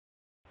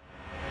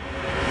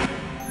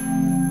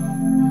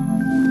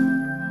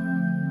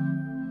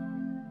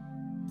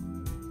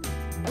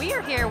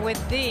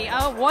with the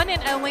one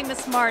and only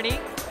Miss Marty.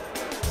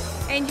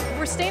 And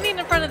we're standing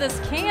in front of this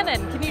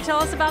cannon. Can you tell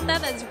us about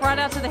that that's brought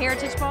out to the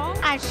Heritage Ball?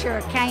 I sure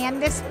can.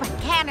 This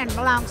cannon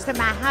belongs to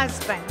my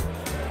husband.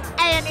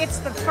 And it's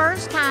the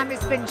first time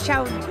it's been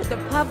shown to the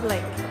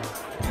public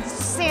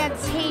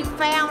since he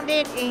found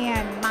it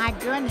in, my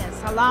goodness,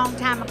 a long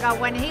time ago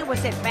when he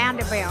was at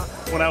Vanderbilt.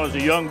 When I was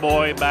a young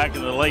boy back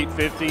in the late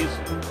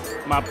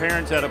 50s, my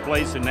parents had a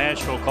place in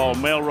Nashville called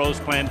Melrose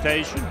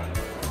Plantation.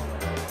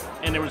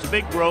 And there was a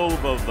big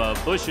grove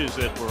of bushes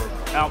that were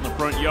out in the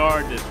front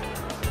yard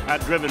that I'd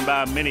driven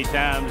by many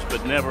times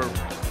but never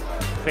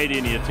paid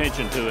any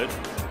attention to it.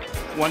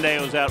 One day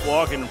I was out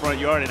walking in the front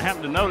yard and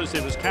happened to notice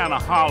it was kind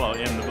of hollow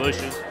in the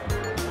bushes.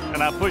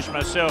 And I pushed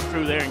myself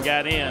through there and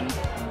got in.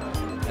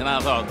 And I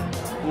thought,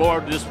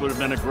 Lord, this would have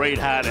been a great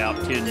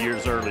hideout 10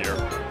 years earlier.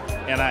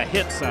 And I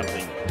hit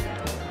something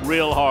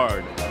real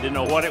hard. Didn't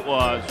know what it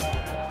was.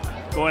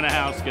 Go in the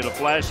house, get a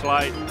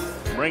flashlight,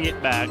 bring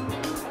it back.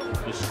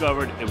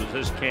 Discovered it was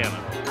this cannon.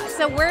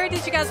 So where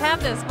did you guys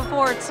have this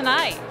before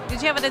tonight?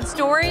 Did you have it in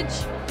storage?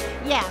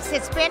 Yes,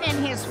 it's been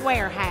in his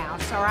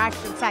warehouse, or I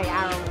should say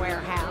our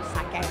warehouse,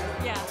 I guess.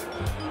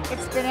 Yeah.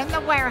 It's been in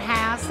the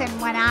warehouse, and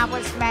when I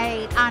was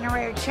made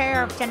honorary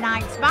chair of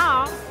tonight's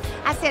ball,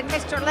 I said,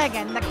 Mr.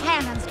 Ligon, the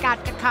cannon's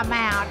got to come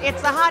out.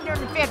 It's the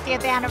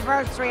 150th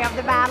anniversary of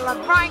the Battle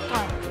of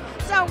Franklin.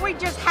 So we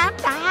just have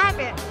to have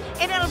it.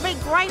 And it'll be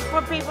great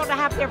for people to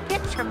have their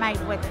picture made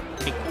with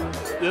it.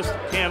 This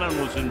cannon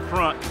was in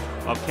front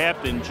of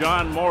Captain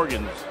John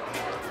Morton,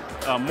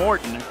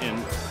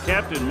 and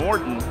Captain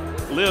Morton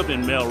lived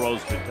in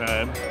Melrose at the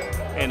time,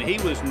 and he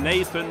was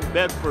Nathan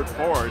Bedford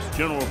Forrest,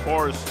 General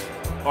Forrest's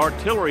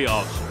artillery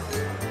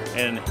officer.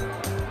 And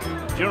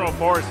General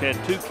Forrest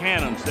had two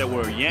cannons that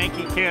were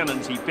Yankee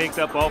cannons he picked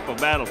up off a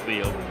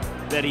battlefield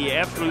that he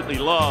absolutely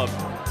loved,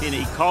 and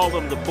he called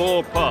them the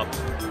Bull Pups.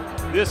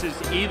 This is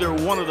either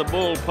one of the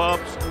Bull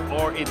Pups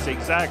or it's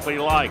exactly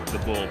like the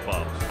Bull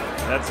Pups.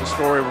 That's the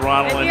story of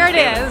Ronald And here it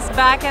cannon. is,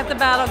 back at the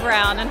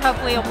battleground, and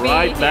hopefully it'll be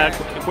right here. back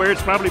where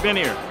it's probably been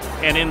here.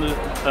 And in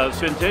the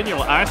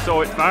Centennial, I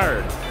saw it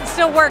fired. It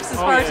still works as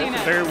far as you know.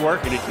 It's very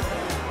working. It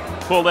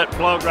can pull that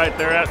plug right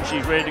there out and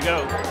she's ready to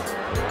go.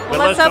 Well,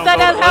 let's hope that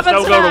doesn't happen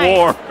tonight. tonight.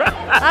 Let's don't go to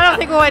war. I don't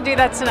think we want to do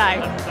that tonight.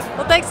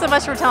 Well, thanks so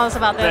much for telling us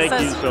about this.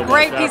 Thank you That's so a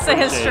great much. I piece of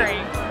appreciate history.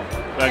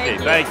 it. Okay,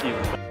 thank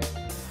you.